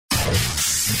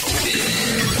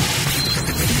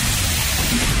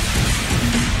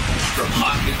From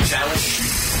hot new talent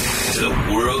to the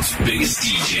world's biggest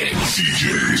DJs.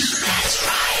 That's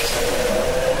right.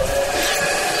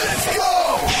 Let's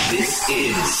go! This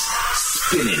is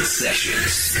Spinnin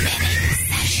Sessions.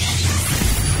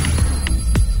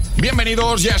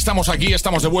 Bienvenidos, ya estamos aquí,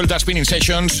 estamos de vuelta a Spinnin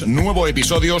Sessions, nuevo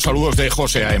episodio, saludos de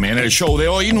José A.M. En el show de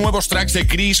hoy, nuevos tracks de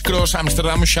Criss Cross,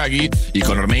 Amsterdam, Shaggy y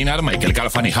Conor Maynard, Michael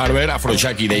Calfan y Harber,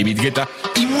 Afrojack y David Guetta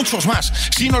y muchos más,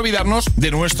 sin olvidarnos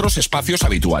de nuestros espacios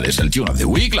habituales, el Tune of the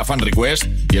Week, la Fan Request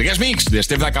y el Guest Mix de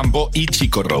Steph Da Campo y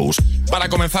Chico Rose. Para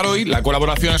comenzar hoy, la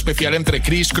colaboración especial entre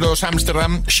Criss Cross,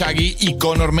 Amsterdam, Shaggy y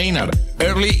Conor Maynard,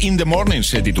 Early in the Morning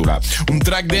se titula. Un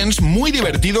track dance muy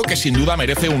divertido que sin duda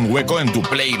merece un hueco en tu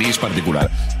playlist particular.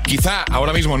 Quizá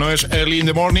ahora mismo no es Early in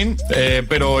the Morning,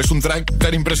 pero es un track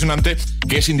tan impresionante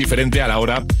que es indiferente a la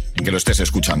hora en que lo estés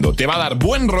escuchando. Te va a dar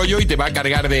buen rollo y te va a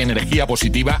cargar de energía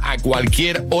positiva a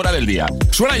cualquier hora del día.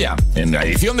 Suena ya en la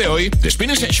edición de hoy de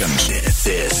Spinnin Sessions.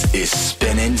 This is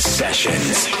Spinnin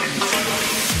Sessions.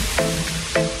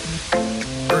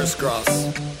 Criss Cross.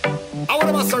 I want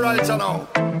to bust a right now.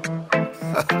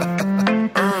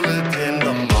 Early in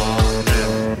the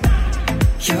morning.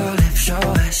 Your lips,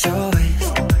 your ass, your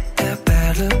waist. That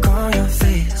bad look on your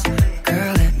face.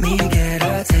 Girl, let me get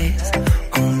a taste.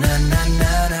 Oh, na, na,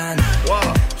 na, na, na.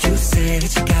 Wow. You say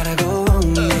that you gotta go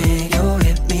on me. You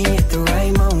hit me at the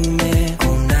right moment.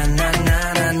 Oh, na, na,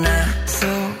 na, na, na. So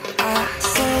I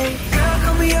say, girl,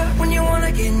 call me up when you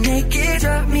wanna get naked.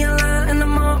 Drop me a line and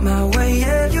I'm on my way.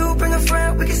 Yeah, you bring a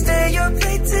friend, we can stay up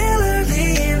late till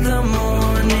early in the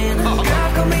morning.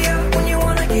 Girl, call me up when you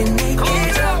wanna get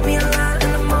naked. Drop me a line.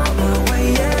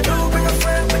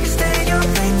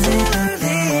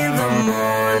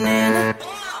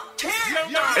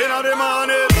 The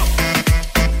morning.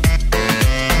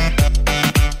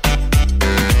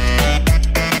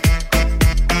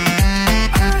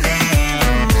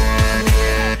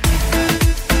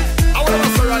 I want to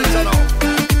bust a right now.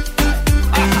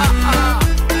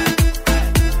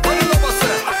 What the love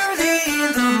say? Early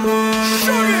in the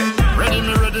morning. Ready,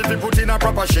 me ready to put in a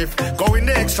proper shift. Going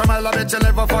the extra mile, I bet you'll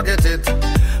never forget it.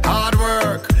 Hard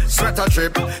work, sweat a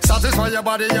trip. Satisfy your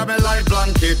body, you're my light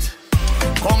blanket.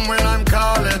 Come when I'm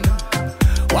calling.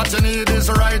 What you need is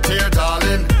right here,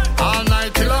 darling. All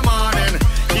night till the morning.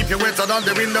 Keep you wetter than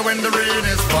the window when the rain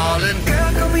is falling.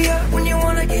 Girl, call me up when you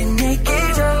wanna get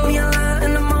naked. Drop me a line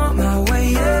and I'm on my way.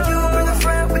 Yeah, you bring a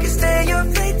friend, we can stay up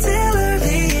late till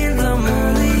early in the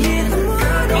morning.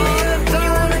 Girl, call me up when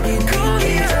you wanna get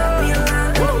naked. Drop me a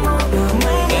line and I'm on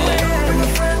my way. Yeah, you bring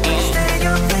a friend, we can stay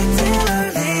up late till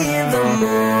early in the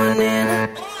morning.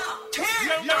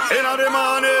 In the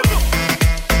morning.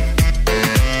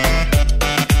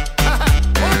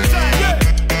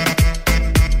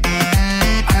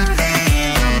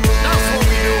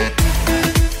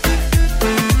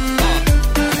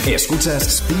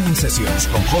 Escuchas Spinnin Sessions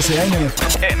con José A.M.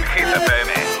 en Hit FM.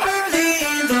 Early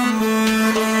in the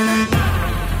morning.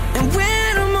 And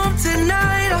when I'm up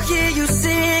tonight, I'll hear you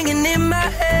singing in my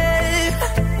head.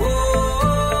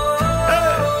 Hey,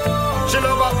 chill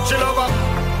over.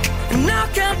 And I'll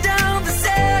count down the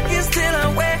seconds till I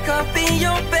wake up in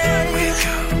your bed.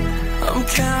 I'm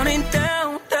counting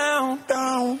down, down,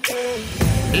 down.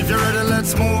 If you're ready,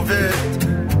 let's move it.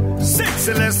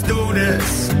 Sexy, let's do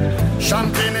this.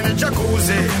 Champagne in a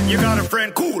jacuzzi. You got a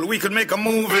friend, cool, we could make a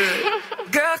movie.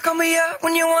 Girl, call me up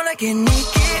when you wanna get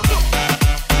naked.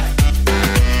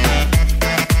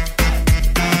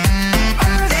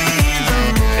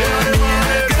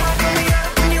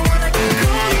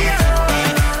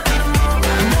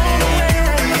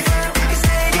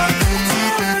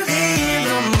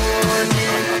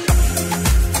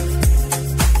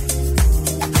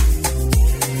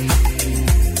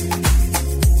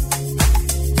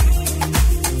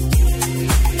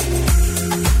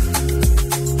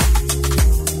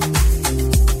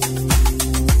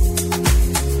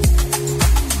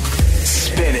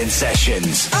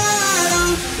 Sessions. I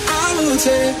will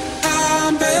say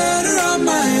I'm better on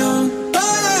my own,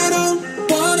 but I don't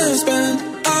wanna spend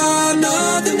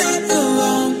another night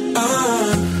alone.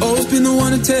 I've always been the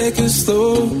one to take it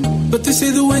slow, but they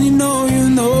say that when you know, you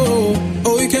know.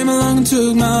 Oh, you came along and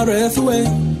took my breath away.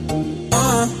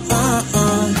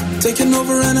 Taking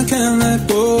over and I can't let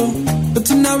go, but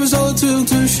tonight was all it took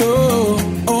to show.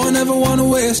 Oh, I never wanna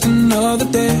waste another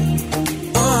day.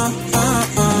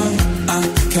 I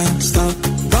can't stop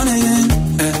running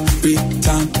every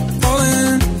time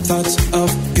falling. Thoughts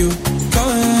of you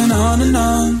going on and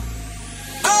on.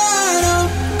 I know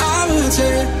I would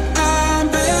say I'm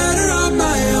better on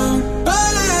my own,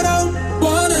 but I don't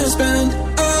wanna spend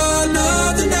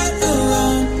another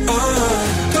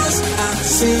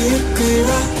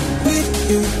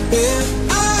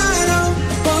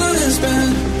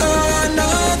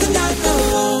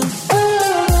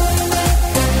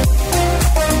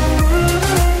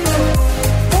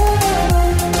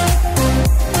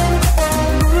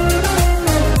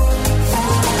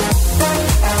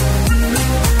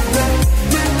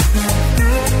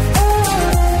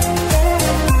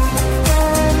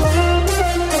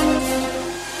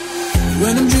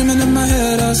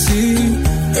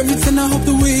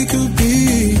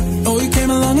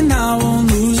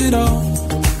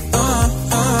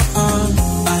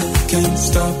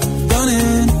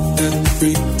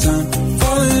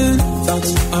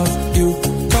of you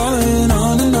calling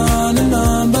on and on and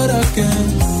on, but I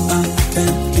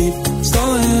can't keep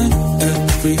stalling.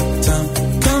 Every time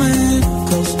coming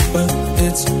close, but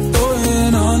it's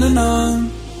going on and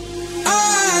on.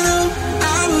 I know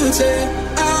I would say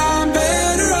I'm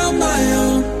better on my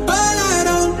own, but I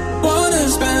don't wanna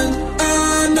spend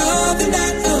another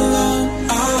night alone.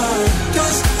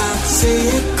 'Cause I see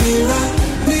it clear, I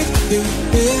need you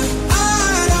here. I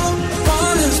don't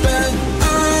wanna spend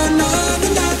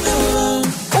another night alone.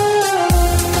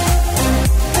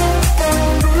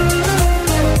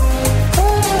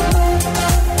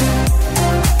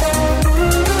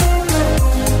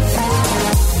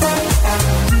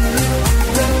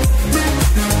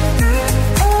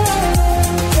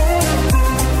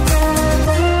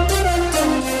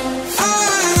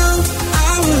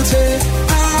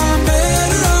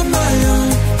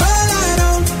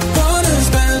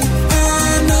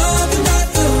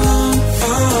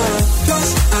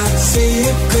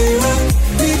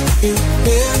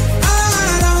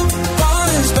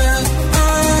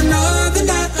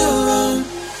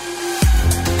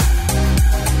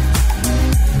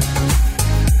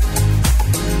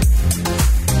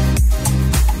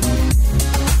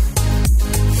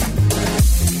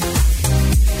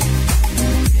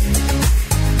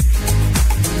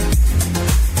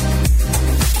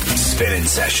 Spinnin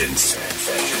Sessions.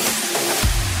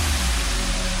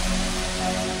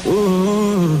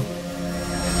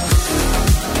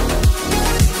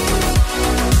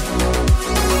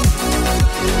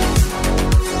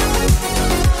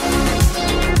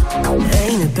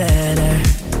 Ain't it better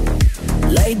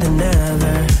late than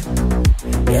never?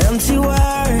 Empty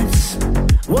words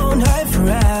won't hurt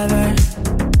forever.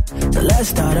 So let's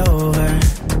start over,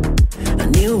 a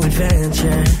new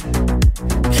adventure.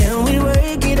 Can we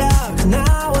work it out? 'Cause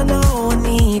now I know I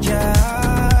need ya.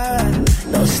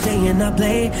 No staying up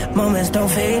late, moments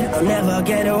don't fade. I'll never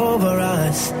get over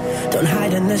us. Don't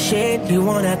hide in the shade, you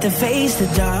won't have to face the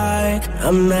dark.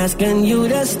 I'm asking you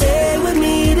to stay with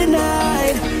me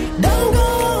tonight. Don't go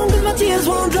home 'cause my tears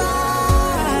won't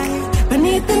dry.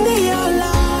 Beneath the neon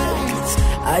lights,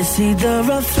 I see the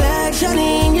reflection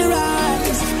in your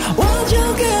eyes. Won't you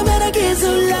give me the kiss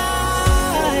of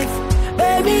life?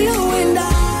 Baby, you and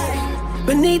I,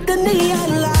 beneath the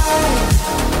neon lights.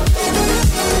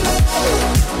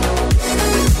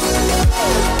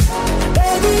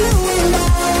 Baby, you and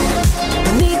I,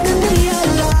 beneath the neon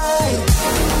lights.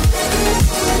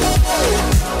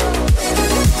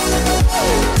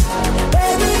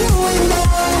 Baby, you and I,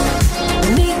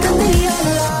 beneath the neon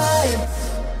lights.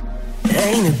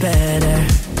 Ain't it better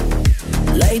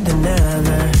late than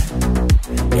never?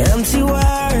 Empty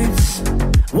words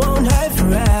won't hurt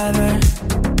forever.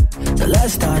 So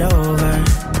let's start over,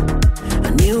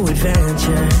 a new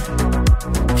adventure.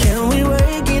 Can we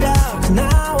work it out? 'Cause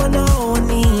now I know I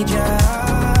need ya.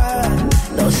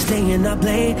 No staying up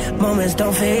late, moments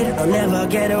don't fade. I'll never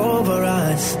get over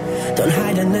us. Don't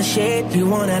hide in the shade, you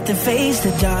won't have to face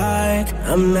the dark.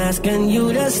 I'm asking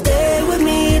you to stay with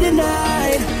me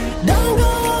tonight. Don't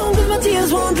go home 'cause my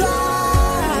tears won't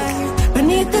dry.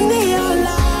 Beneath the neon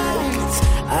lights,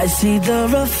 I see the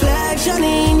reflection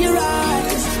in your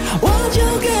eyes. Won't you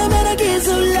give me the kiss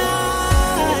of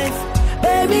life?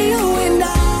 Baby, you and I,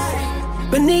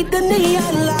 beneath the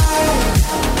neon lights.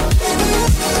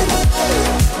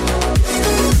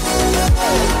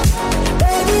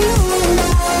 Baby, you and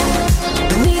I,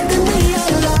 beneath the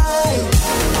neon lights.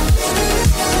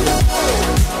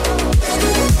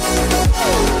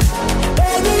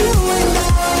 Baby, you and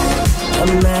I,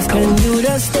 I'm asking you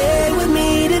to stay with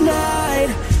me tonight.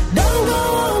 Don't go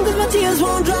home 'cause my tears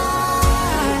won't dry.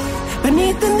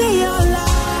 Beneath the neon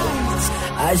lights,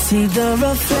 I see the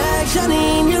reflection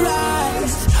in your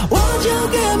eyes. Won't you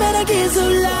give me the kiss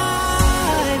of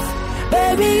life?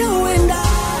 Baby, you and I,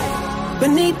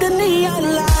 beneath the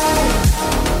neon lights.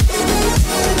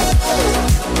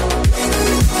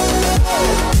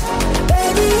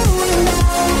 Baby, you and I,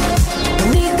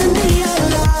 beneath the neon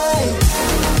lights.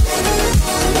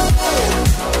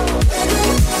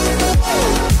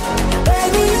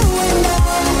 Baby, you and I,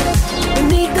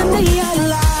 beneath the neon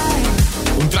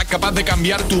lights. Un track capaz de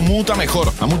cambiar tu mood a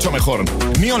mejor, a mucho mejor.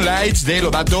 Neon Lights de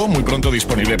Lodato, muy pronto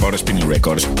disponible por Spinnin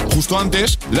Records. Justo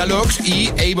antes, La Lox y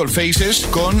Able Faces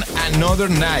con Another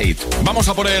Night. Vamos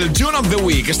a por el Tune of the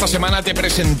Week. Esta semana te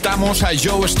presentamos a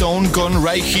Joe Stone con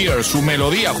Right Here. Su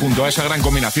melodía, junto a esa gran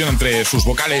combinación entre sus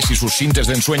vocales y sus sintes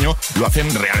de ensueño, lo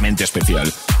hacen realmente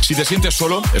especial. Si te sientes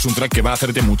solo, es un track que va a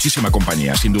hacerte muchísima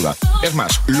compañía, sin duda. Es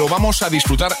más, lo vamos a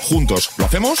disfrutar juntos. ¿Lo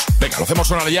hacemos? Venga, lo hacemos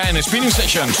sonar ya en Spinnin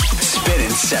Sessions.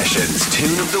 Spinnin Sessions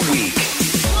Tune of the Week.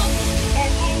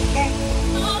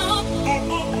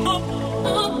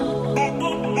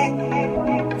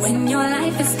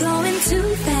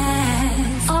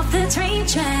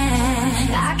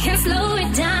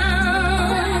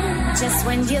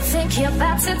 when you think you're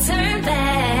about to turn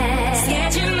back.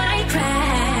 Scared you might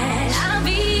crash. I'll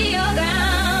be your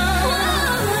ground.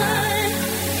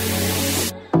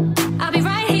 I'll be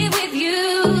right here with you.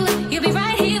 You'll be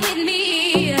right here with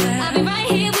me. I'll be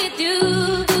right here with you.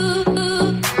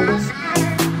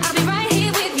 I'll be right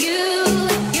here with you.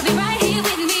 You'll be right here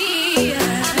with me.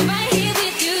 I'll be right here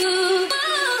with you.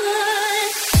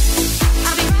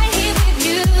 I'll be right here with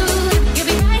you. You'll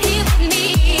be right here with me.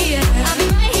 I'll be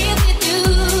right here with you.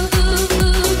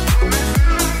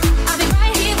 I'll be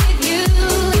right here with you.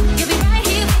 You'll be right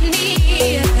here with me.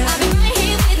 I'll be right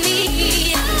here with me.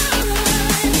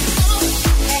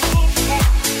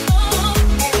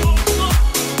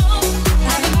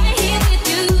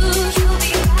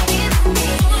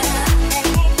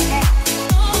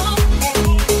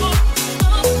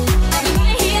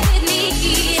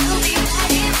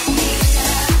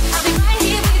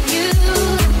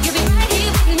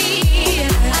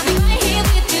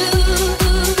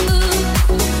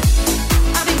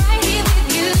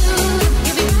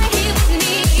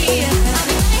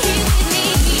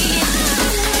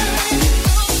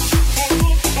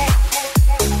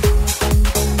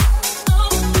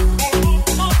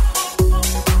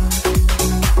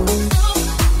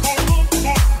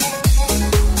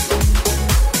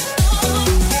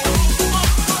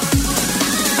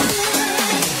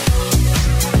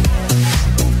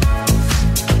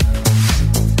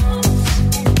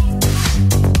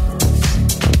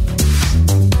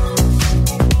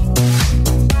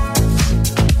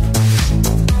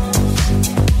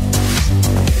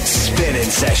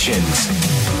 Spinnin' Sessions.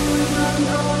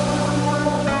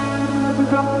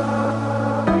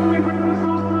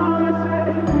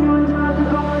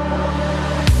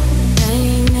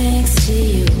 Laying next to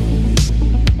you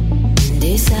in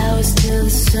these hours till the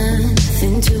sun,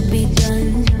 nothing to be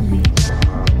done.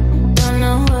 Don't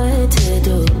know what to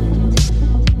do.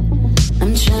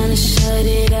 I'm trying to shut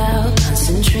it out,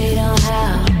 concentrate on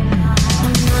how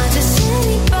I'm not just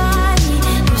anybody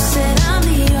who said I'm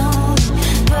the only,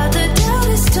 but the doubt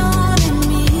is taunting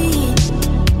me.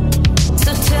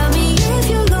 So tell me if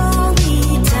you're lonely,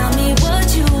 tell me what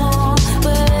you want.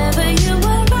 Wherever you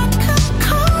are, I come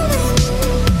calling.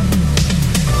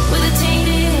 With a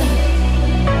tainted ear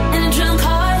and a drunk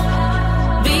heart,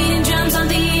 beating drums on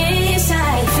the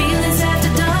inside, feelings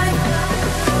after dark.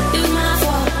 It was my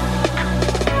fault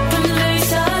from the very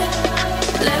start.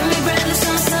 Left me breathless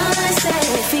on sunset,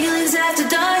 feelings after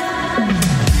dark.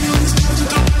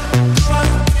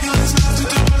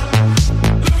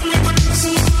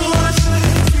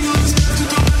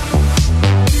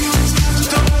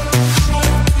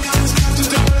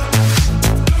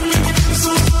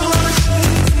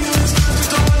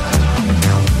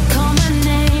 Call my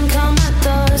name, call my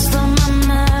thoughts, slow my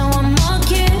mind. One more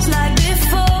kiss like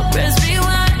before. Press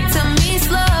rewind, tell me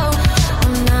slow.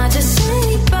 I'm not just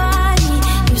anybody.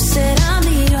 You said I'm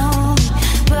the only,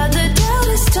 but the doubt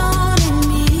is taunting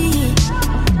me.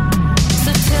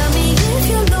 So tell me if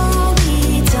you're lonely,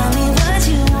 tell me what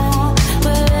you want.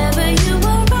 Wherever you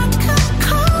are, I come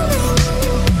calling.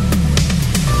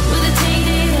 With a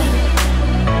tainted ear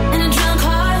and a drunk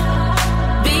heart,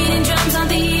 beating drums on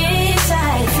the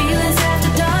inside, feelings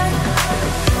after dark.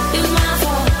 It was my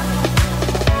fault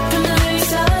from the very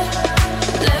start.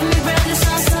 Left me breathless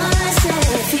on sunset,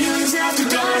 feelings after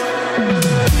dark.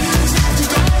 Feelings after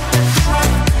dark.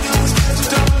 Feelings after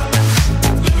dark.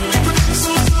 Left me breathless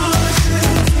on sunset,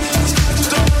 feelings after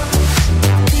dark.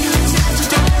 Feelings after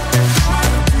dark.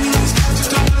 Feelings after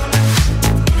dark.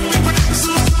 Left me breathless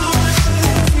on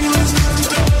sunset, feelings after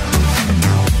dark.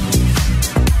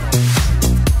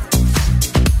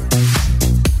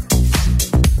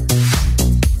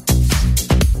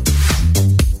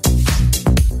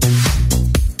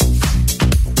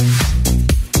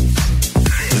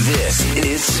 This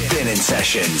is Spinnin'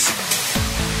 Sessions.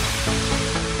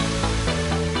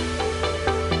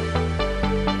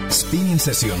 Spinnin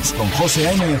Sessions con José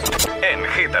A.M. En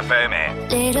Hit FM.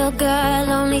 Little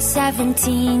girl, only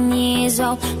 17 years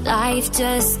old. Life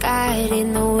just got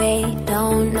in the way.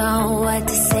 Don't know what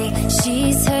to say.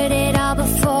 She's heard it all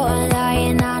before.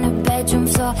 Lying on her bedroom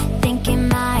floor, thinking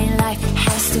my life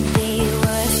has to be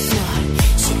worth more.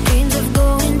 She dreams of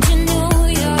going to New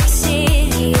York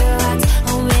City. Her heart's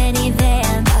already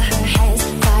there, but her head's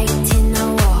fighting a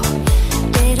war.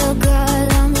 Little girl,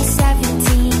 only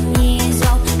 17 years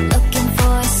old, looking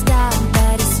for a star,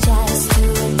 but it's just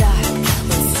too dark.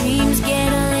 When dreams get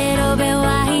a little bit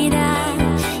wider,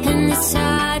 and it's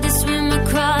hard to swim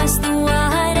across the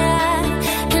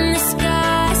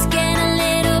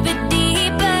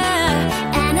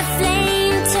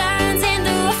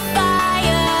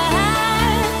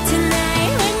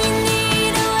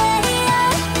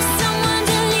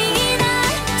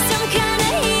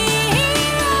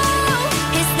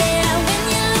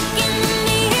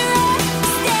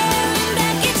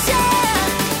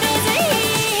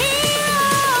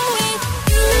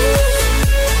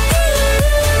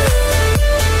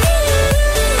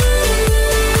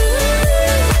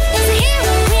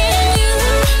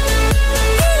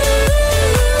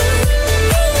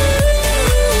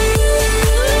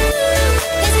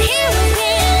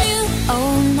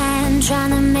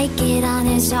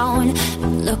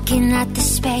at the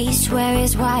space where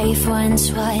his wife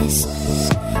once was.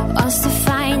 Wants to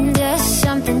find us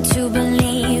something to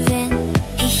believe in.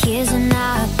 He hears a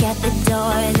knock at the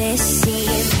door this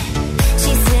evening.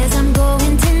 She says, I'm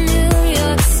going to New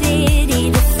York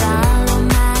City to follow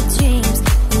my dreams.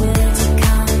 Would you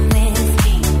come with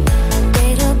me?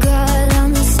 Little girl,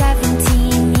 only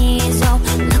 17 years old,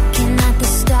 looking at the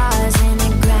stars in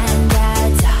her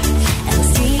granddad's art. And his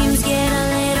dreams get a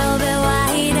little bit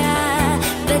wider,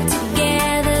 but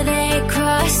together they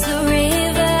cross the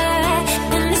river.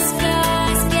 And the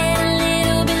stars get a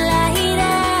little bit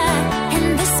lighter, and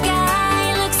the sky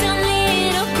looks a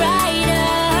little brighter.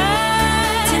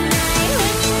 Tonight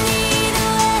when you need a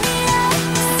way out,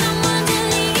 someone to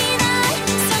lean on,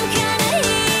 some kind of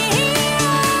hero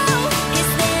is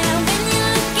there when you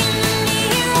look in the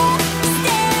mirror,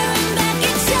 staring back at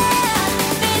yourself.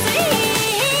 There's a hero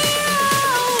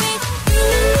with you.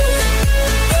 There's a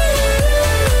hero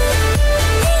with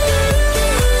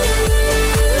you.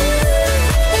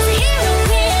 There's a hero with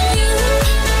you.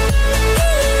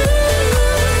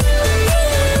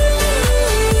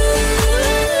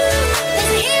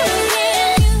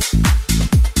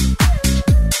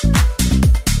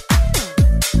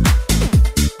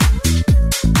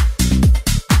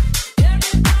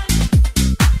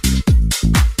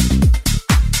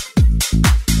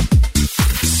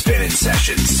 Spinnin'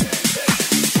 Sessions.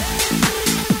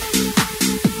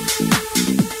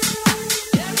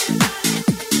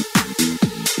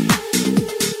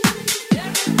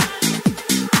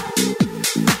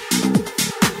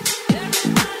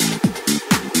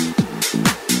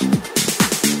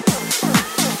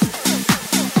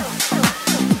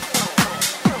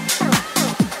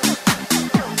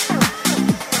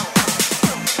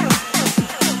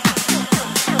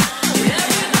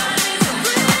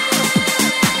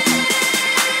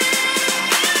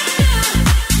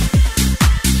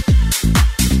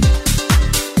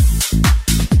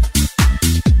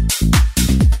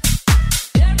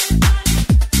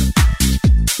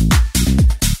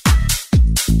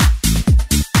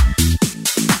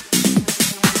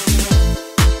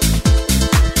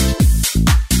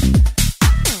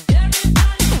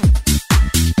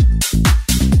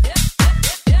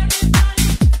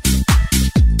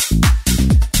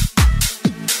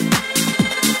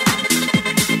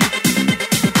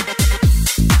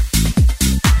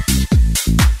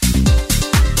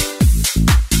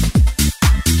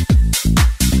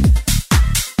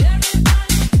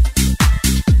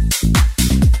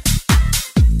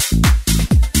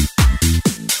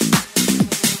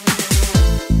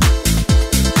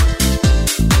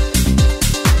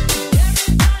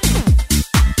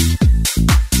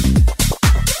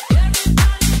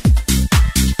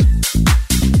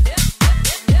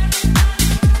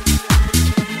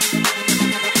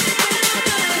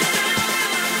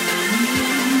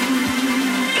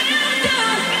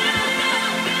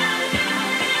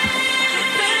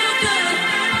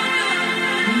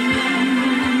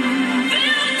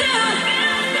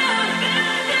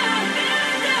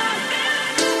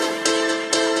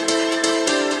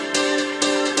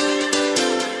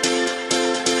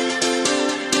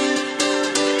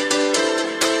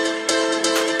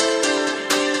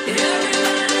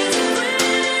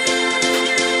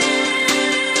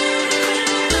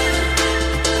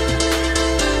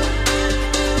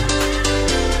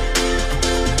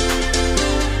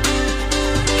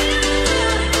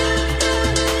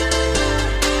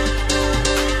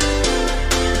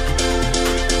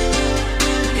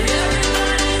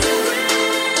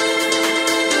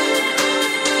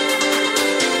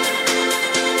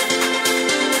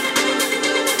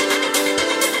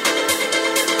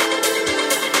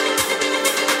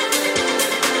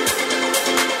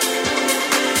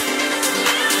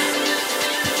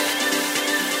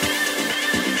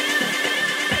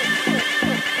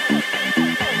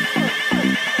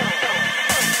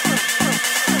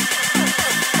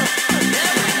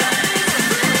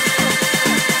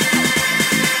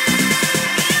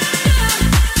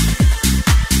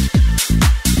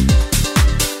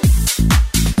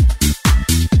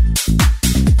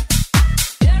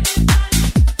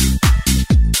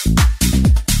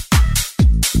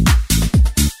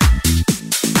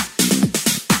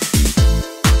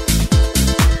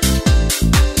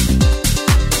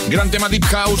 Gran tema Deep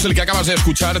House, el que acabas de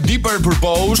escuchar, Deeper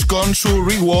Purpose, con su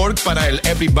rework para el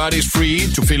Everybody's Free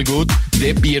to Feel Good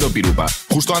de Piero Pirupa.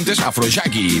 Justo antes,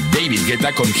 Afrojacky, David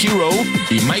Guetta con Hero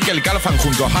y Michael Calfan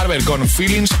junto a Harvey con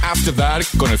Feelings After Dark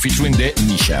con el featuring de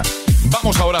Nisha.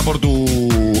 Vamos ahora por tu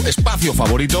espacio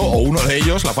favorito, o uno de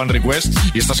ellos, la Fan Request.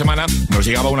 Y esta semana nos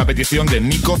llegaba una petición de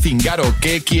Nico Zingaro,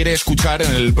 que quiere escuchar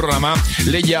en el programa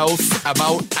Layout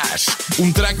About Us,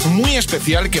 un track muy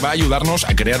especial que va a ayudarnos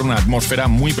a crear una atmósfera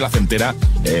muy placentera,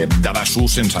 dada su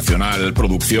sensacional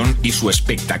producción y su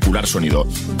espectacular sonido.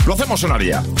 Lo hacemos sonar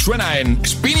ya. Suena en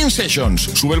Spinnin Sessions.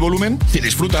 Sube el volumen y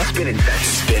disfruta.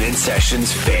 Spinnin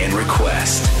Sessions Fan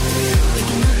Request.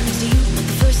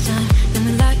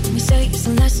 We say it's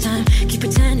the last time. Keep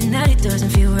pretending that it doesn't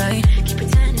feel right. Keep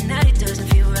pretending that it doesn't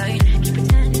feel right. Keep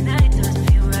pretending that it doesn't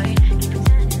feel right. Keep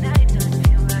pretending that it doesn't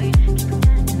feel right. Keep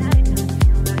pretending that it doesn't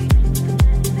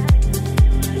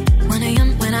feel right. 1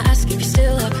 a.m. when I ask if you're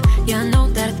still up. Yeah, I know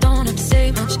that I don't have to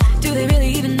say much. Do they really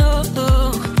even know?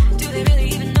 Do they really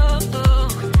even know?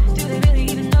 Do they really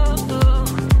even know?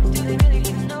 Do they really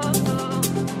even know? What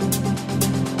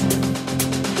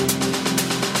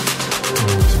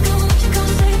you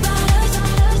gonna say about us?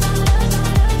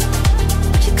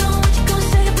 What you gonna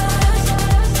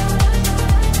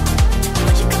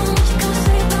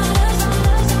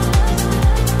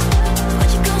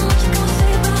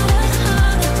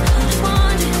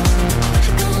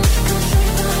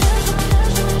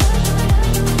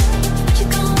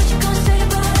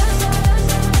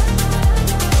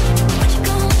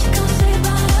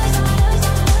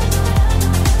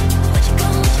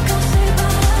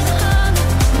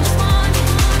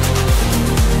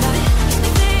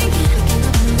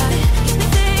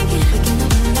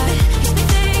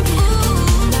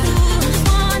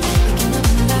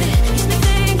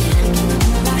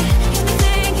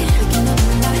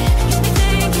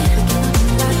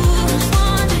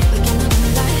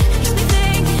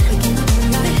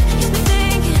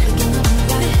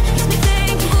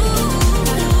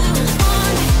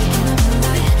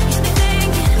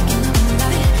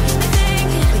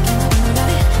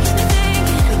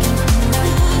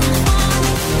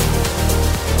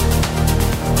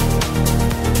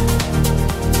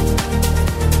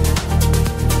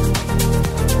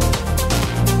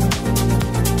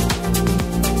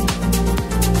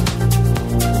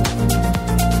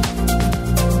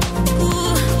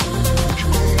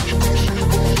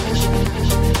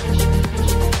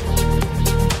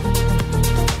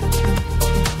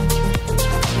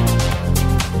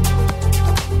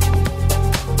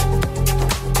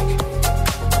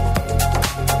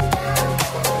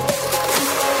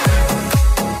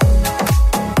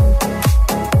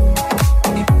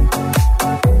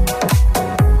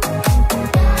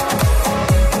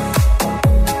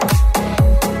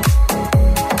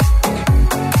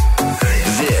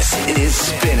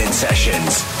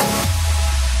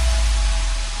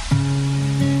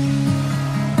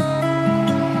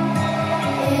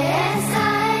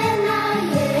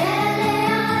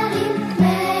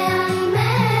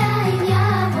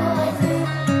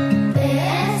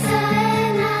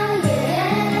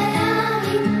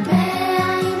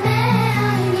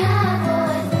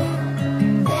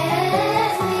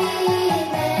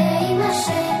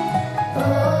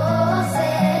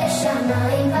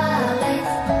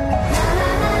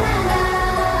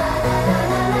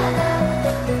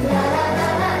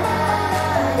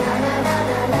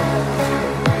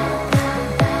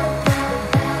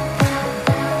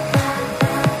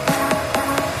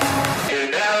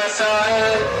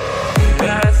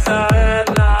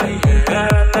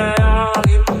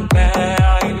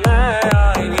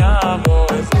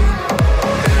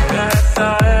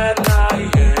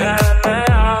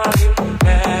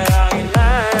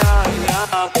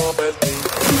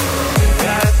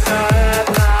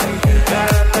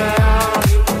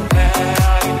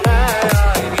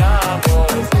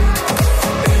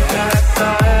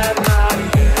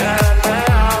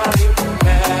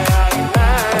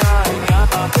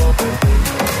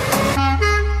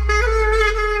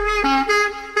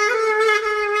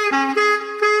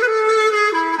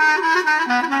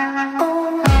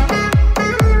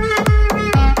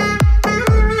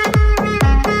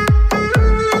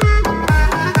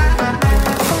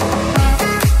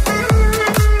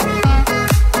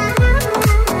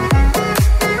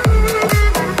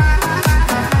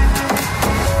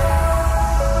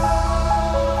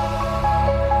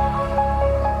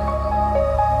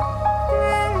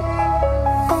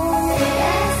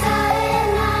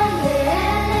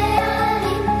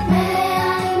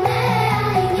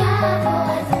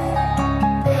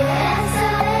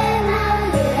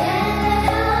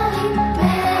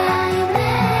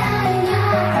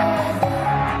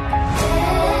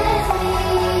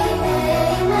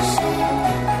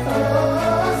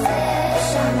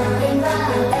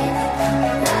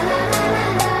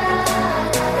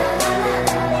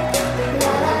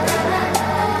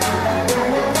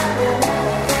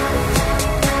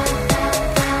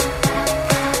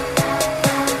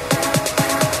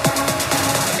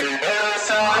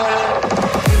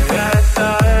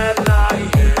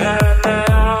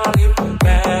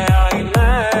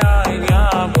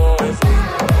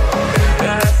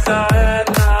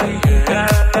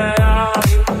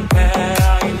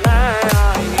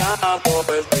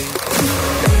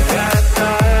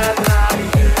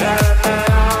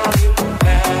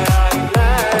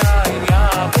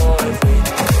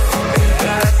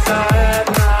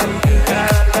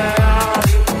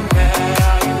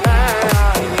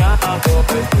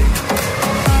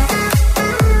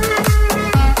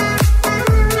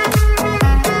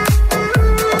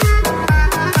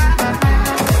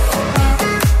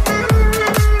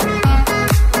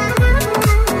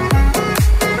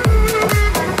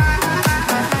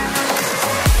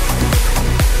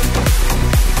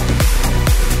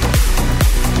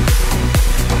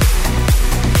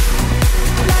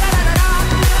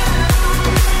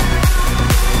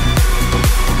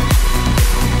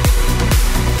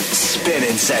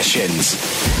Sessions.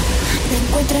 Te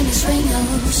encuentro en mis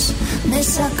sueños, me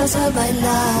sacas a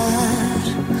bailar.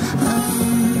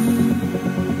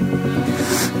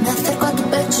 Me acerco a tu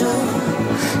pecho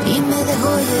y me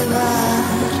dejo llevar.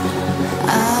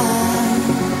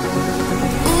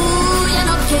 Ya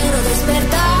no quiero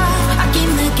despertar, aquí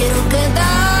me quiero quedar.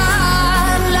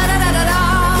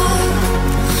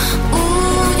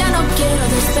 Ya no quiero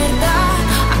despertar,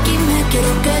 aquí me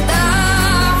quiero quedar.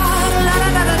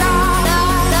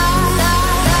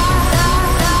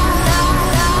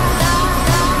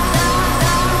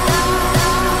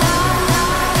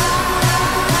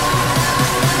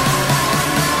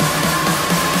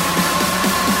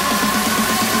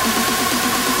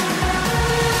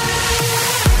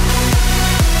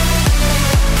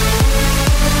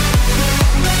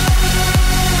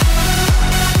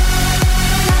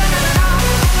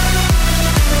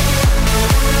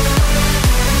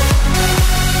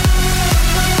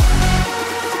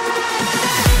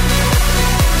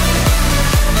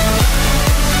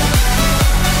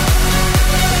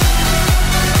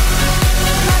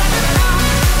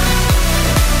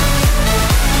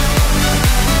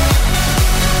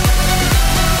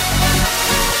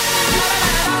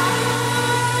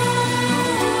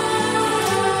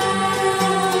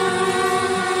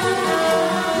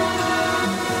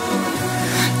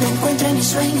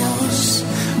 Sueños,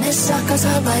 me sacas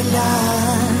a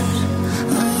bailar.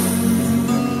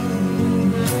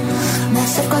 Me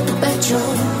acerco a tu pecho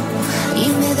y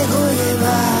me dejo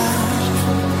llevar.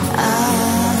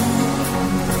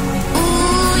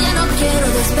 Ya no quiero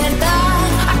despertar,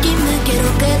 aquí me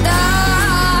quiero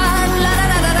quedar.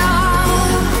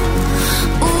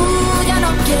 Ya no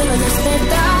quiero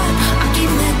despertar, aquí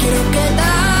me quiero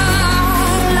quedar.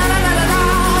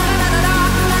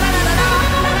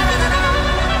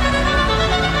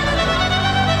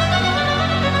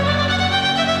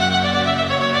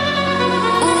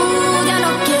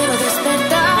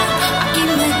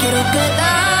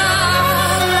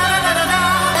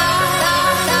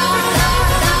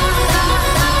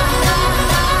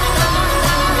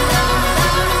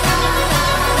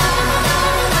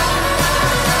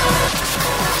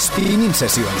 Spinnin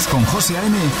Sessions con José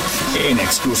A.M. en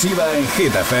exclusiva en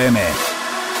Hit FM.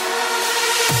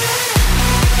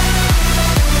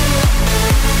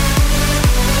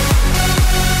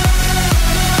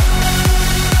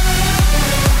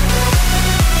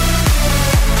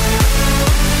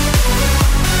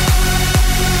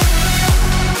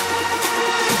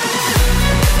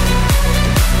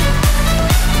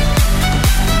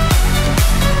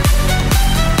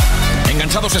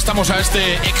 Estamos a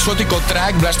este exótico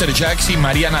track Blaster Jacks y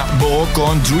Mariana Bo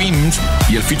con Dreams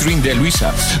y el featuring de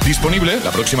Luisa, disponible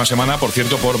la próxima semana, por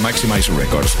cierto, por Maximize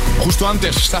Records. Justo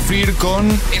antes, Stafir con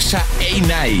esa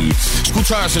A-Night.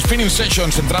 Escuchas Spinnin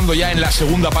Sessions, entrando ya en la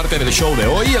segunda parte del show de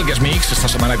hoy, el guest mix esta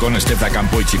semana con Steph Da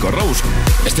Campo y Chico Rose.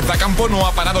 Steph Da Campo no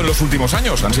ha parado en los últimos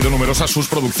años, han sido numerosas sus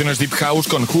producciones Deep House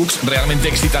con hooks realmente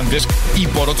excitantes, y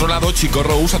por otro lado Chico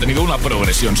Rose ha tenido una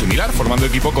progresión similar, formando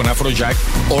equipo con Afrojack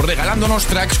o regalándonos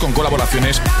tracks con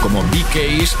colaboraciones como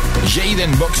B-Case,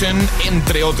 Jaden Boxen,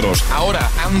 entre otros. Ahora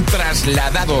han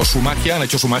trasladado su magia, han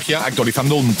hecho su magia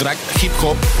actualizando un track hip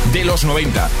hop de los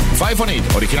 90. Five on It,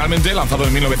 originalmente lanzado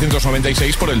en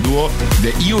 1996 por el dúo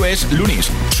de US Loonies.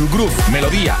 Su groove,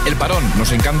 melodía, el parón,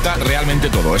 nos encanta realmente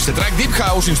todo. Este track Deep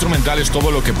House instrumental es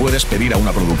todo lo que puedes pedir a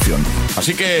una producción.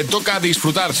 Así que toca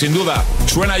disfrutar, sin duda.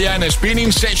 Suena ya en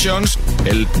Spinnin Sessions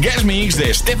el guest mix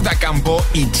de Steph Da Campo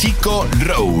y Chico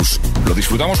Rose. ¿Lo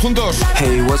disfrutamos juntos?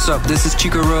 Hey, what's up? This is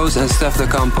Chico Rose and Steph Da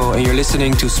Campo, and you're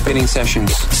listening to Spinnin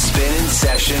Sessions. Spinnin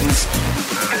Sessions,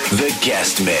 the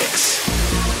guest mix.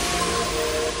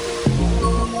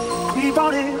 Keep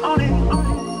on it, on it, on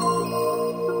it.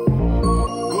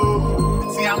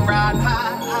 Whoa. See, I'm riding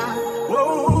high.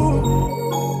 Whoa.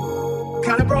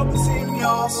 Kinda broke the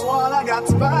signal, so all I got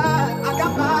to buy. I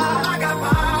got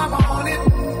my on it.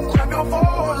 Grab your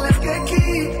phone, let's get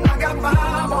key. I got my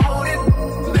on it.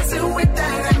 Messing with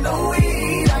that and no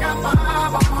weed. I got my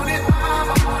on it.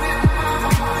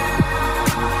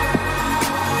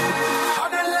 Oh,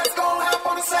 then let's go have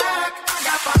on a sack. I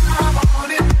got my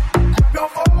on it. Grab your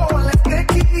phone, let's get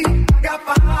key. I got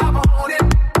my on it.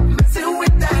 Messing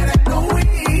with that and no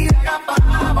weed. I got my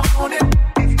on it.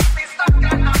 Be stuck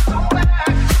and not so bad.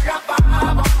 I got my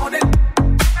on it.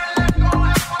 Then let's go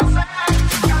have on a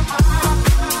sack.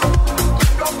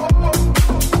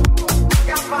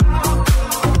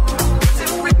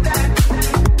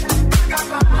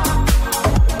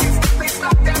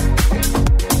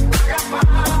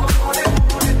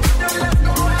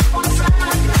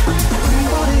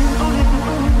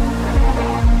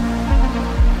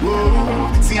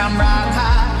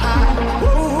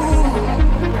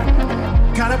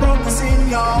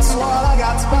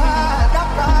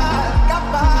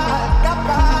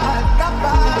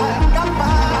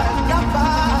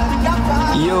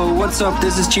 what's up?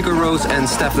 This is Chico Rose and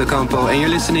Steph the Campo, and you're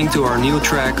listening to our new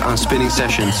track on Spinning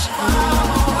Sessions. I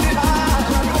got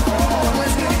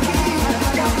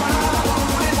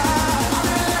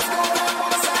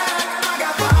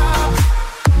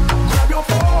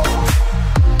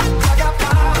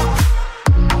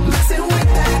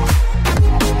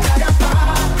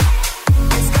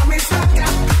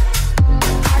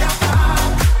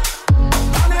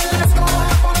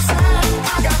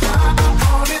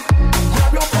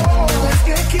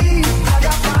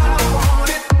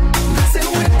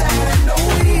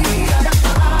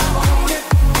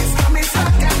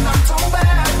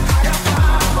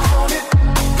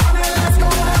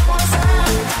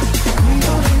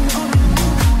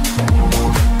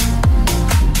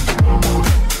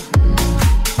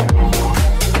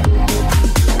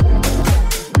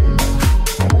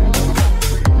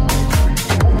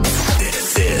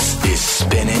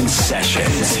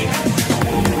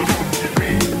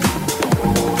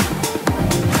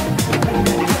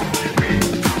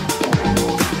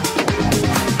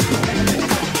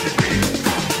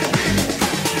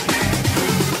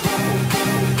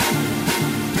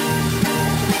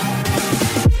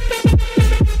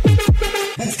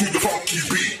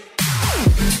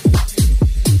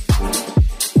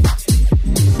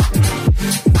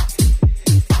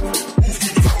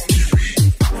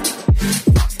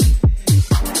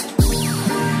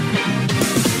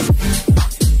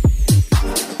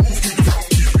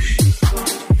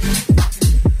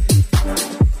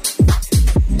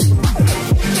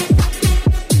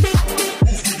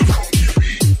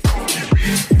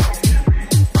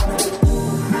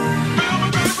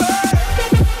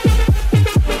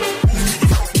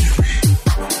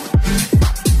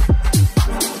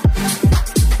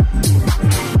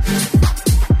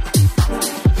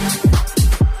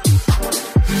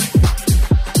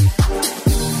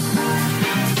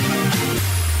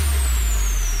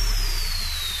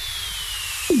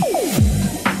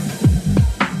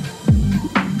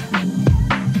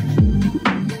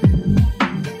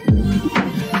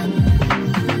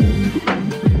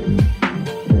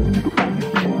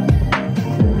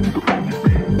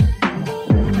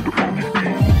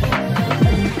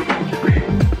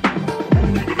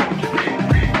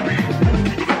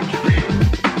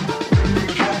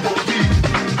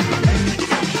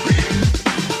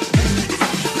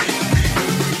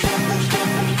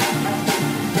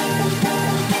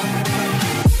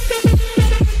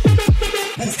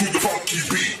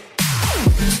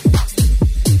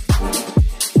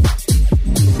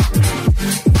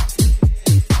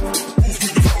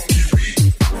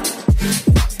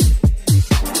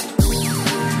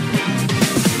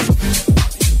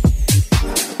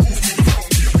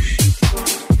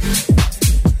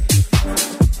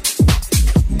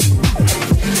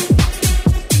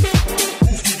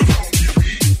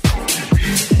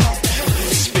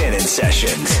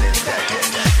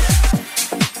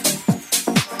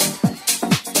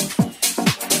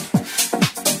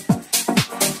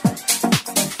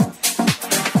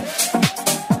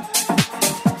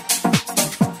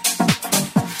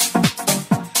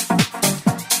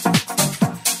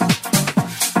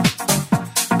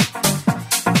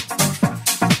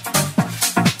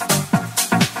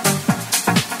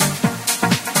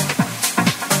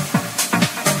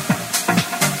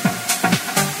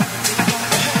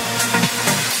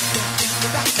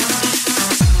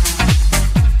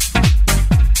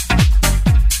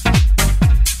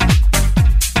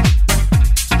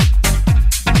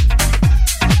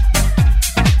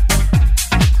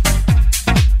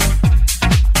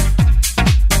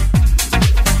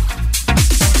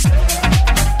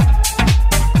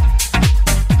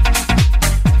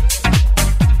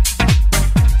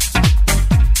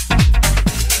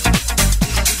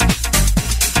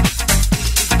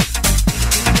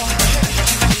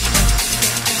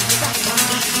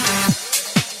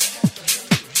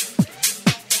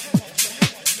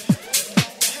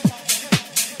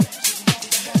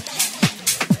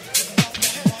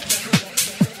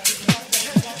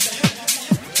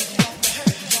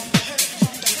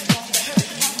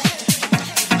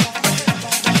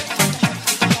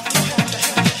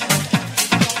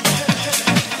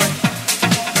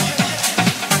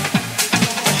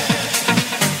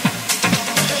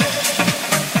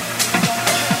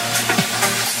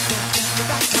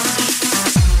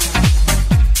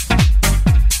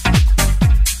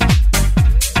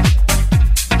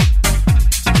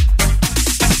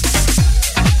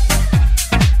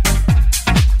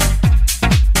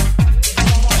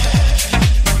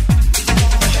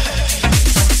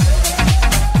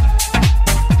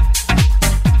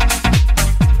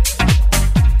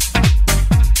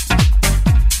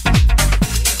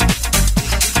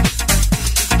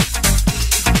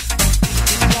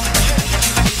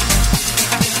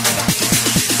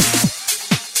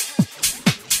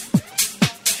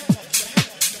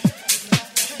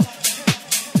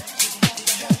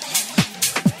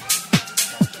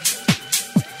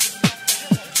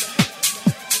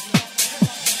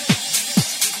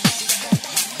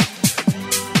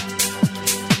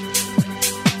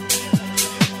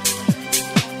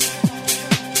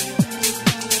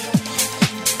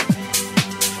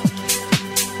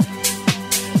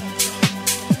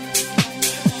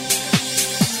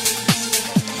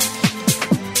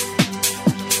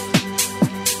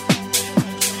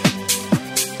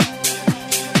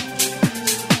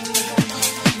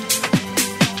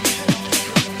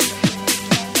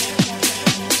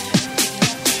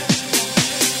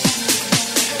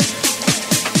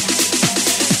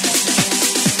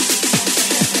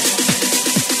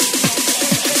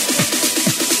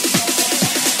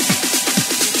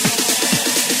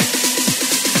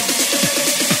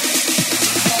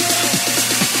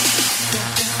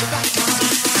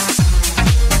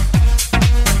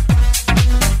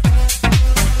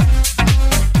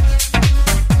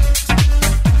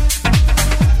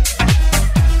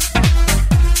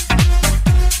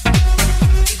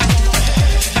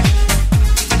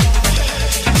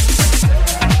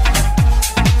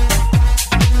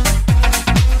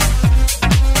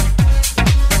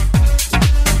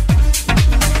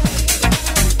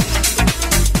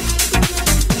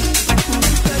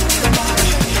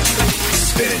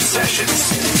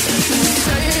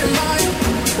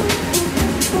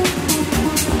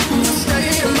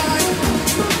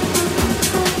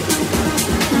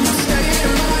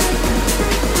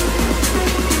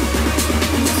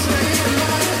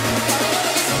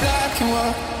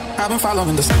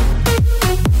following the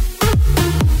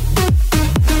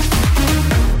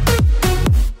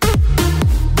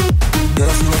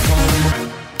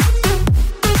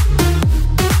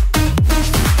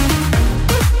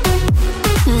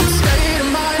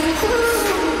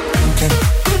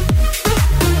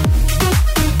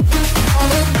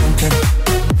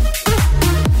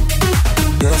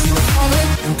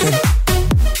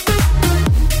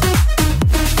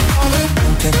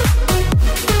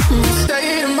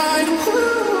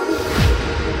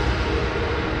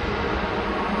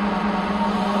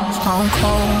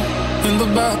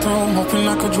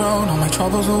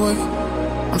troubles away.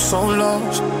 I'm so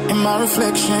lost in my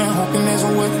reflection, hoping there's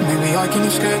a way. Maybe I can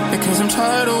escape because I'm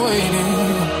tired of waiting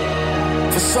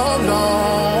for so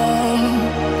long.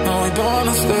 No, I don't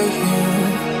wanna stay here.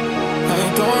 I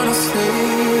don't wanna stay.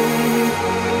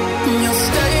 In your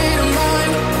state of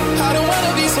mind, I don't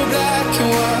wanna be so black and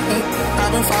white.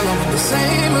 I've been following the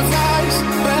same advice,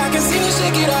 but I can seem to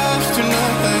shake it off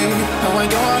tonight. No, I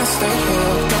don't wanna stay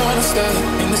here. Don't wanna stay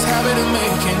in this habit of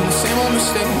making the same old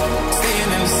mistake.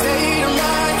 Staying in the state of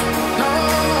mind. No,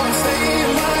 state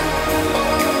of mind.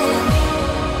 Oh.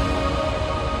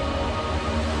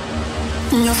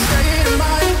 In your state of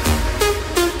mind.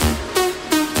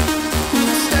 In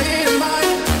your state of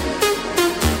mind.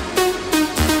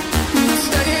 In your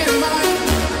state of mind.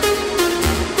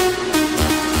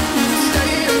 In your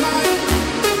state of mind.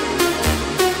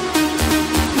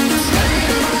 In your state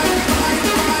of mind.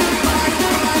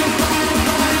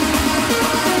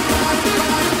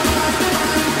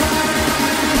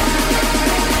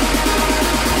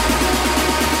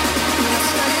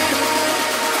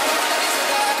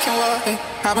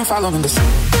 I've been following this.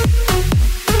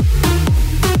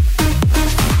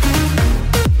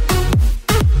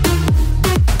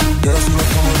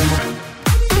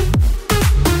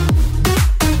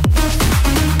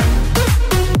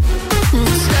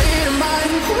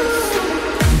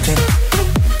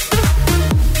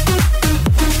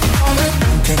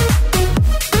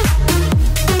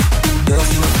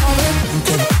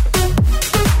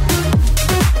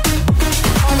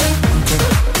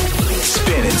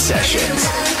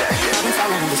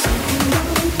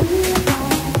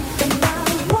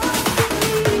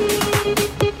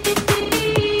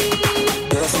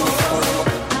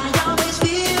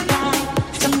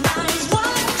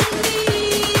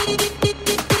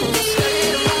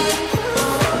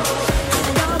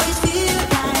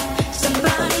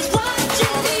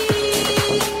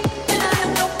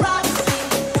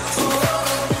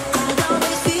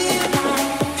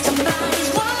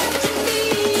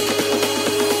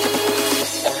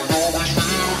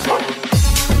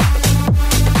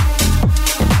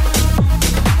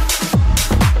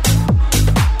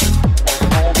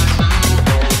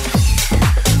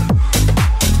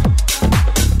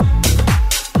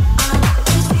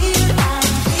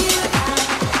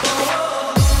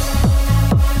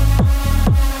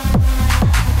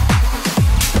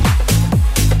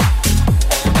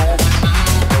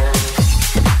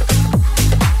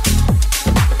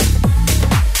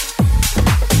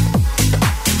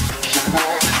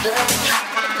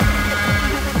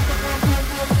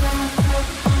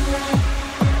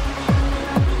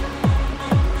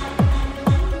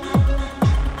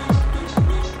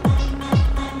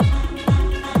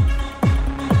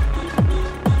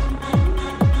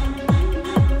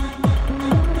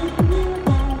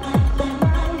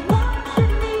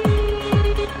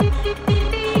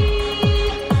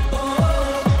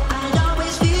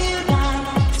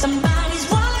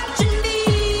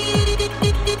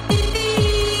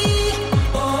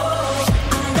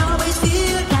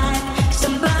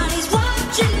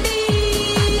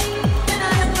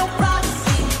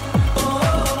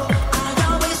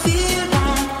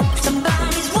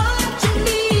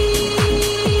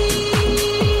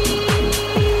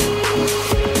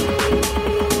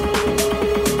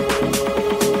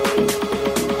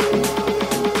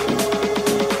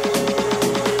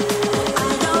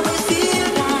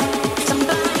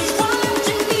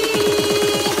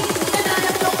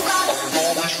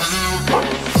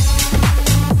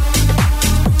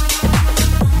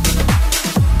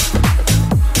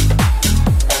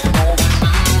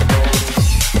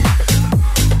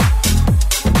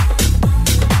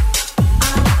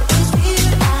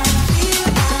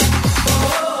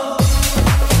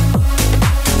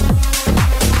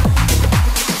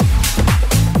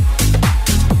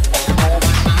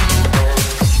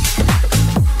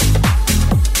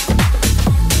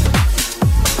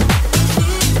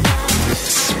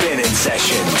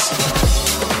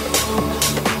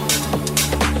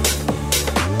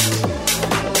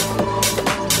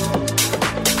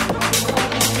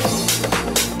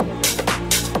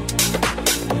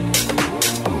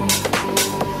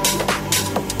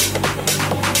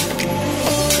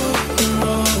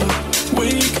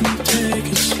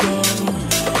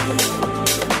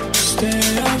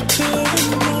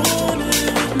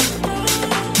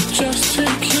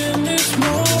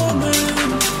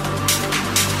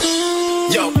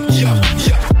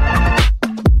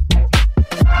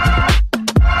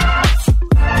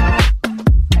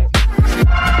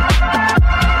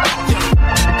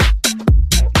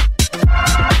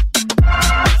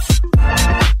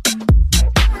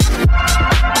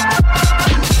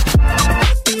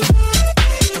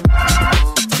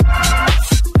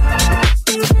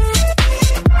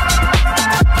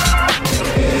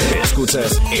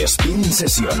 Spinnin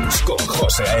Sessions con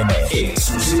José A.M.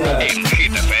 Exclusiva en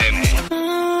Hit FM.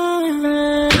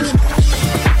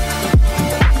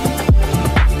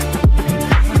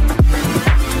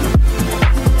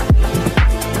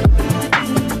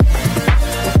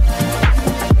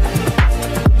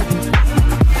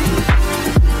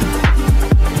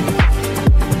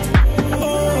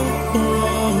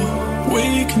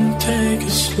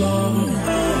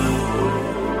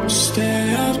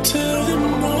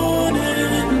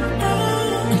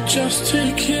 Just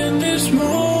take in this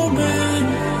moment.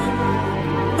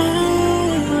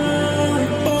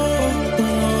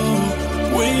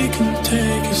 We can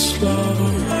take it slow.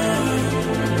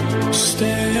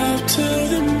 Stay up till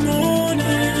the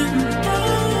morning.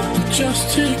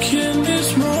 Just take in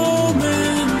this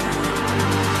moment.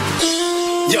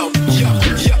 Yo,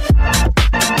 yo, yo.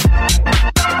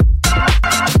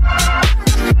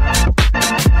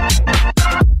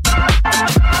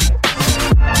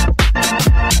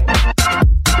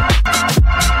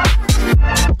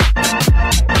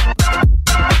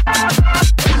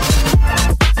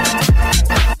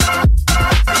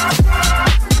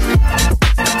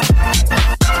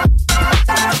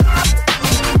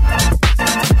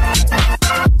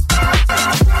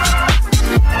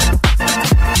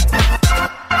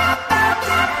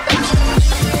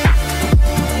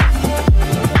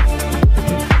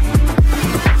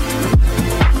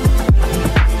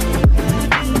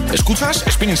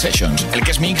 Spinnin Sessions, el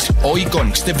Guest Mix hoy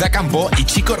con Steph Da Campo y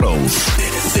Chico Rose.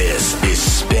 This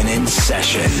is Spinnin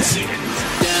Sessions.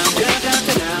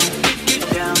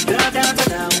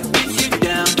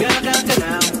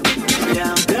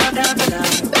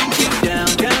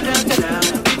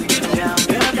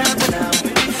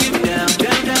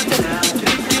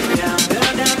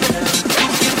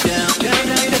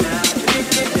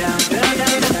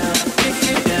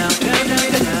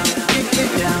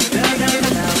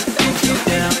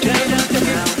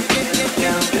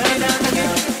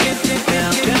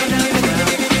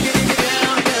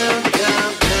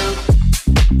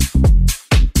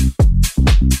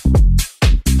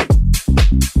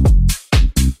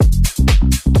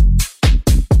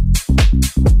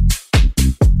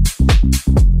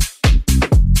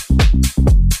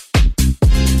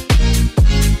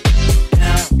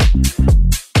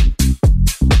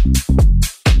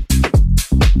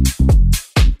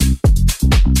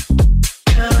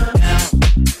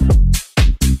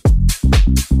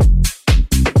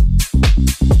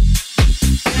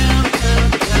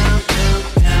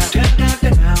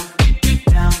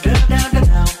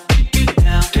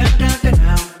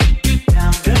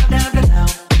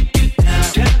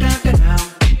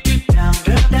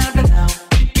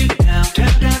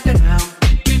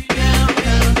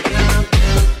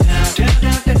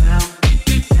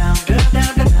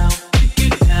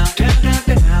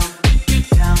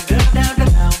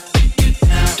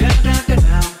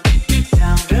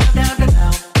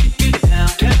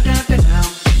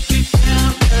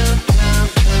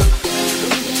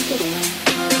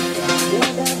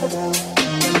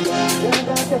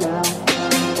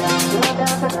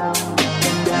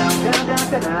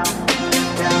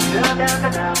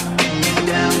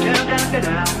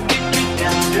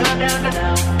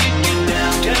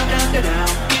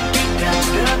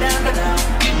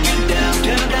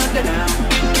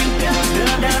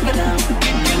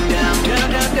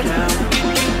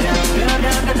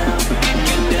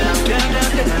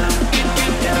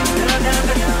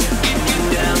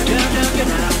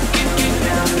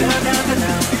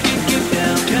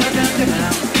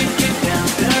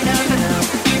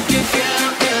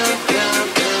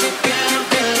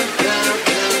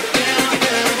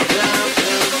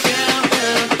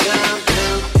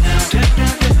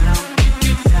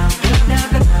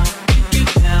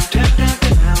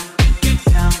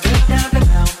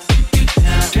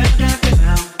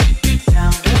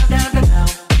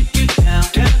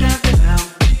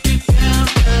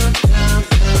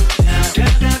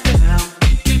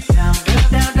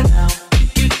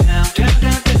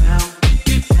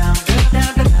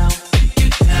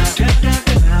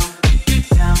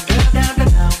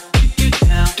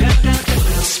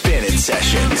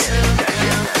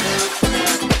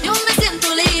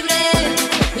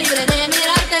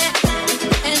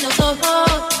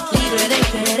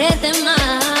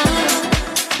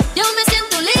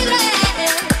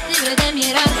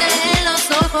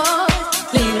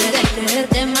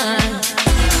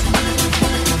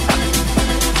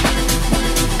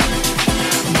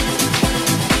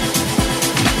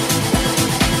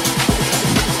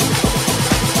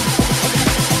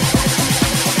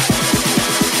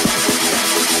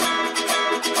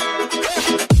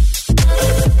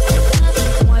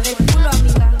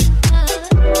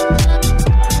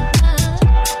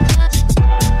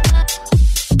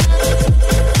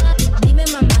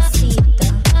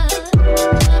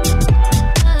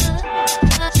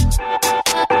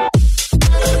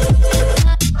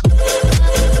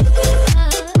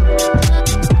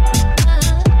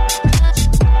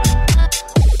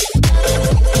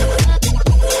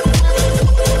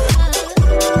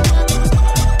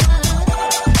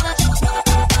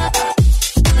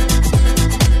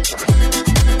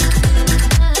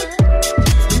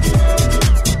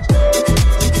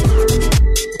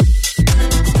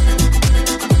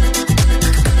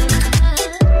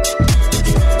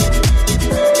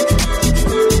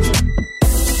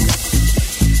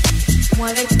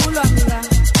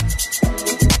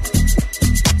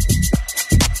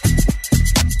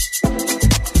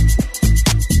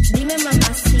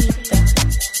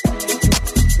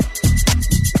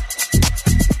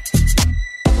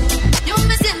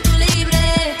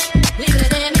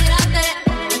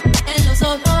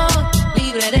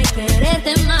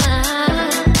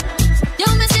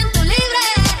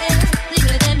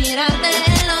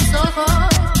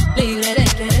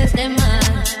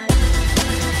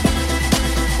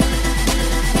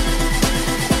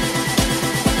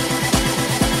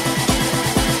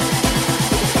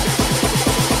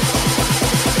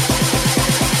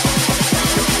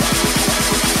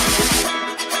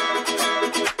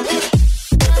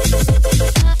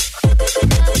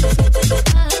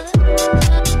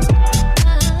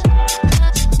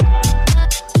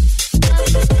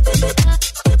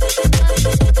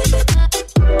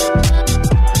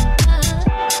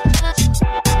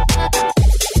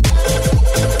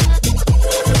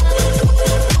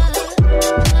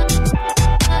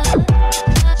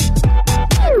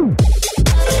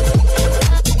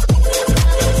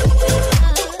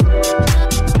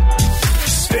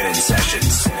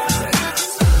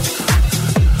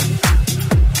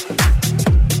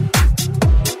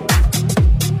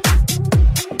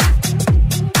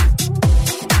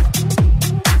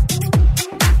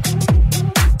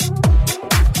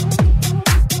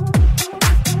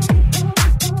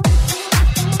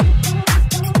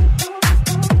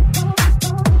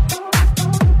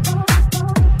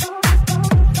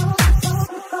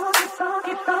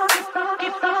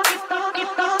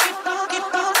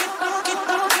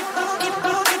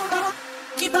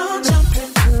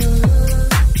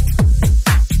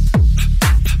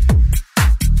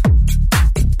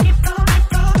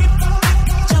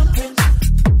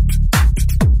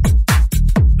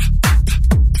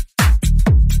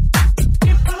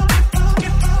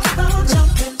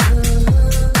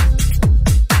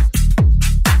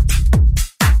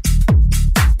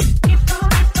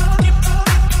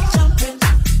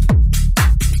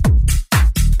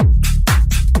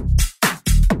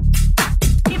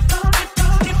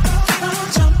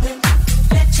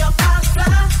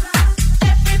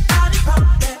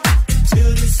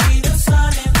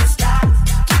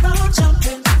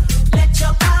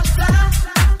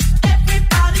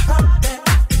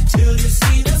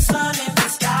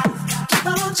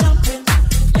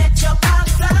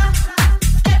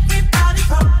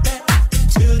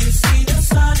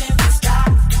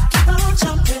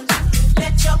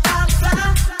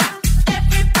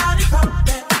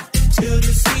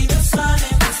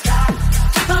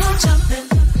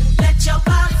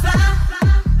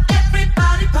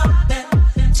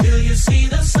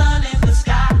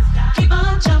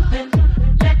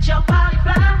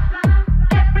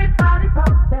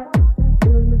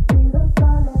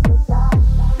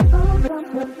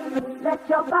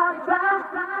 body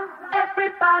fly.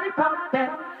 Everybody pump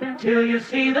it till you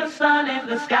see the sun in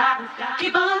the sky.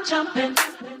 Keep on jumping,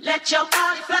 let your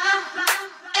body fly.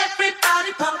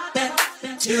 Everybody pump it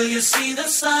till you see the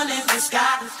sun in the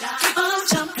sky. Keep on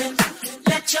jumping,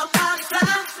 let your body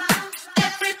fly.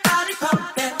 Everybody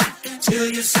pump it till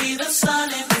you see the sun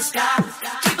in the sky.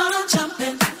 Keep on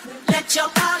jumping, let your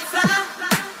body fly.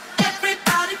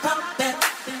 Everybody pump it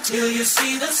till you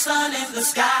see the sun in the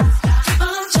sky. Keep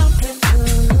on jumping.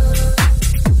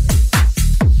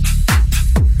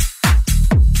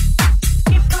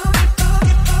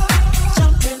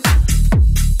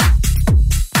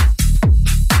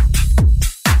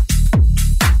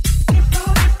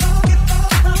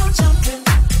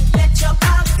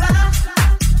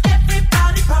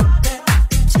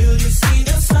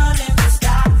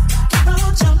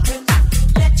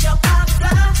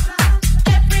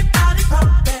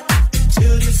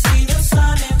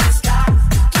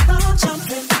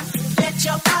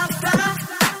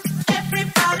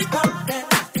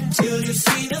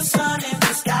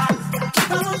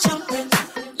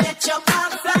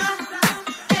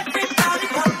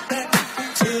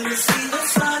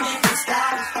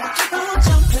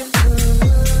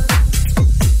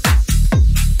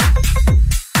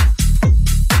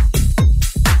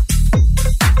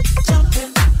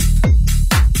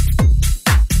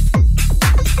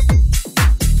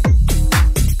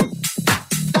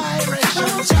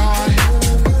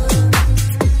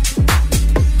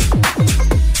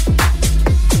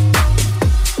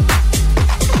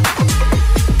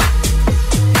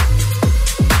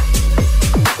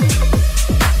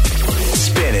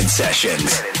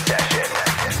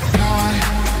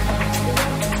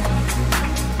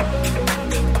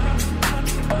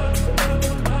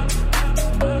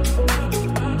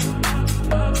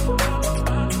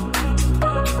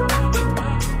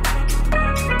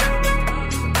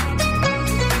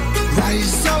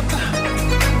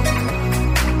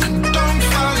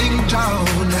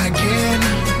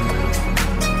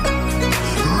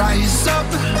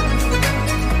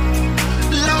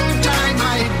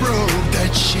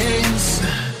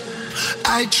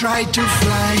 I tried to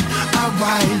fly a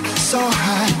while, so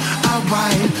high, a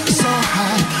while, so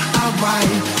high, a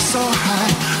while, so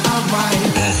high, a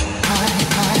while, high,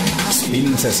 high.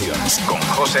 Spinnin Sessions con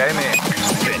José M.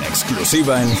 En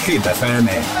exclusiva en Hit FM.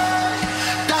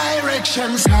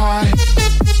 Directions high.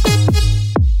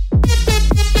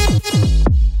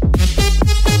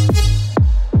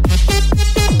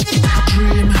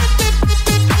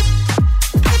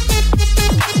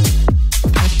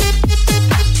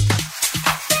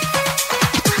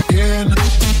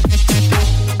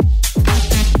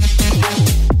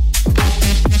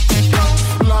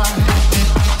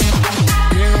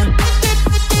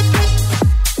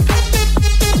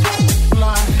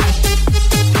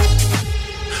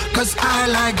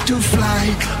 To fly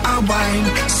a while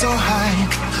so high,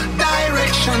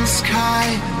 direction sky.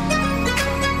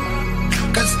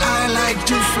 Cause I like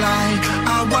to fly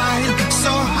a while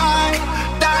so high,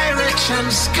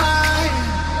 direction sky.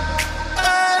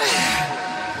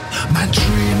 My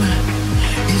dream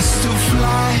is to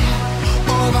fly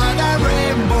over the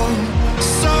rainbow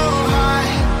so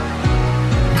high.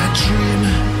 My dream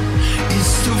is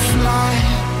to fly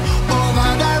over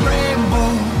the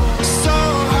rainbow so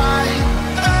high.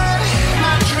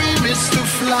 Is to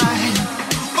fly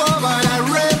over the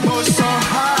rainbow so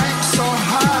high, so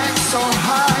high, so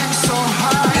high, so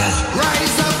high.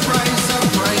 Rise up, rise up,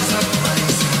 rise up,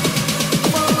 rise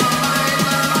up. Over my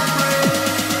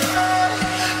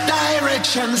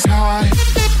directions high.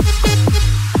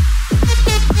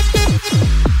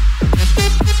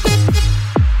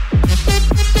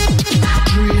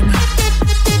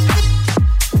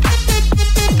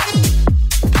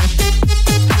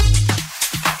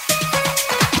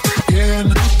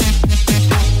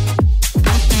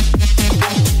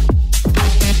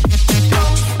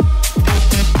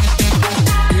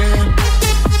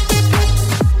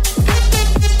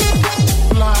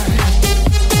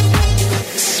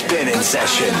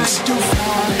 Sessions.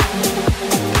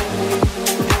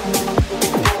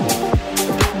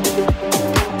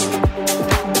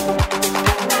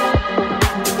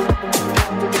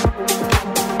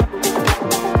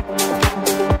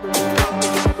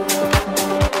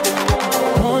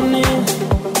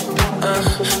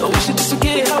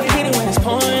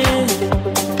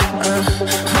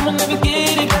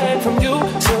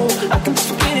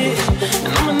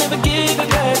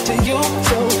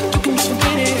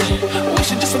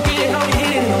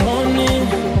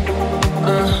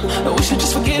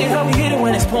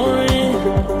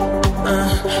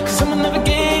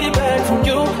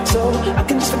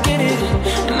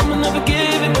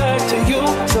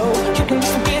 So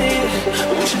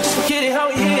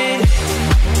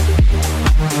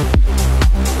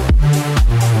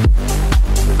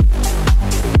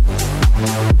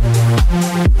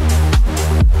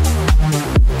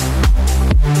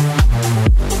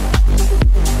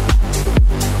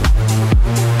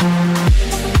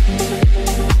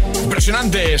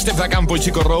Steph Da Campo y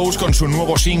Chico Rose con su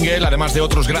nuevo single, además de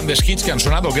otros grandes hits que han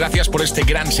sonado. Gracias por este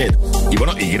gran set. Y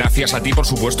bueno, y gracias a ti, por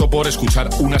supuesto, por escuchar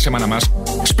una semana más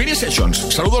Spinnin Sessions.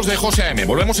 Saludos de José A.M.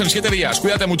 Volvemos en 7 días.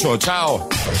 Cuídate mucho. Chao.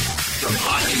 From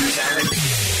hot new talent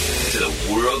to the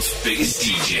world's biggest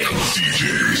DJs.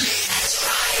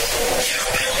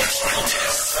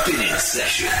 Spinnin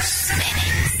Sessions.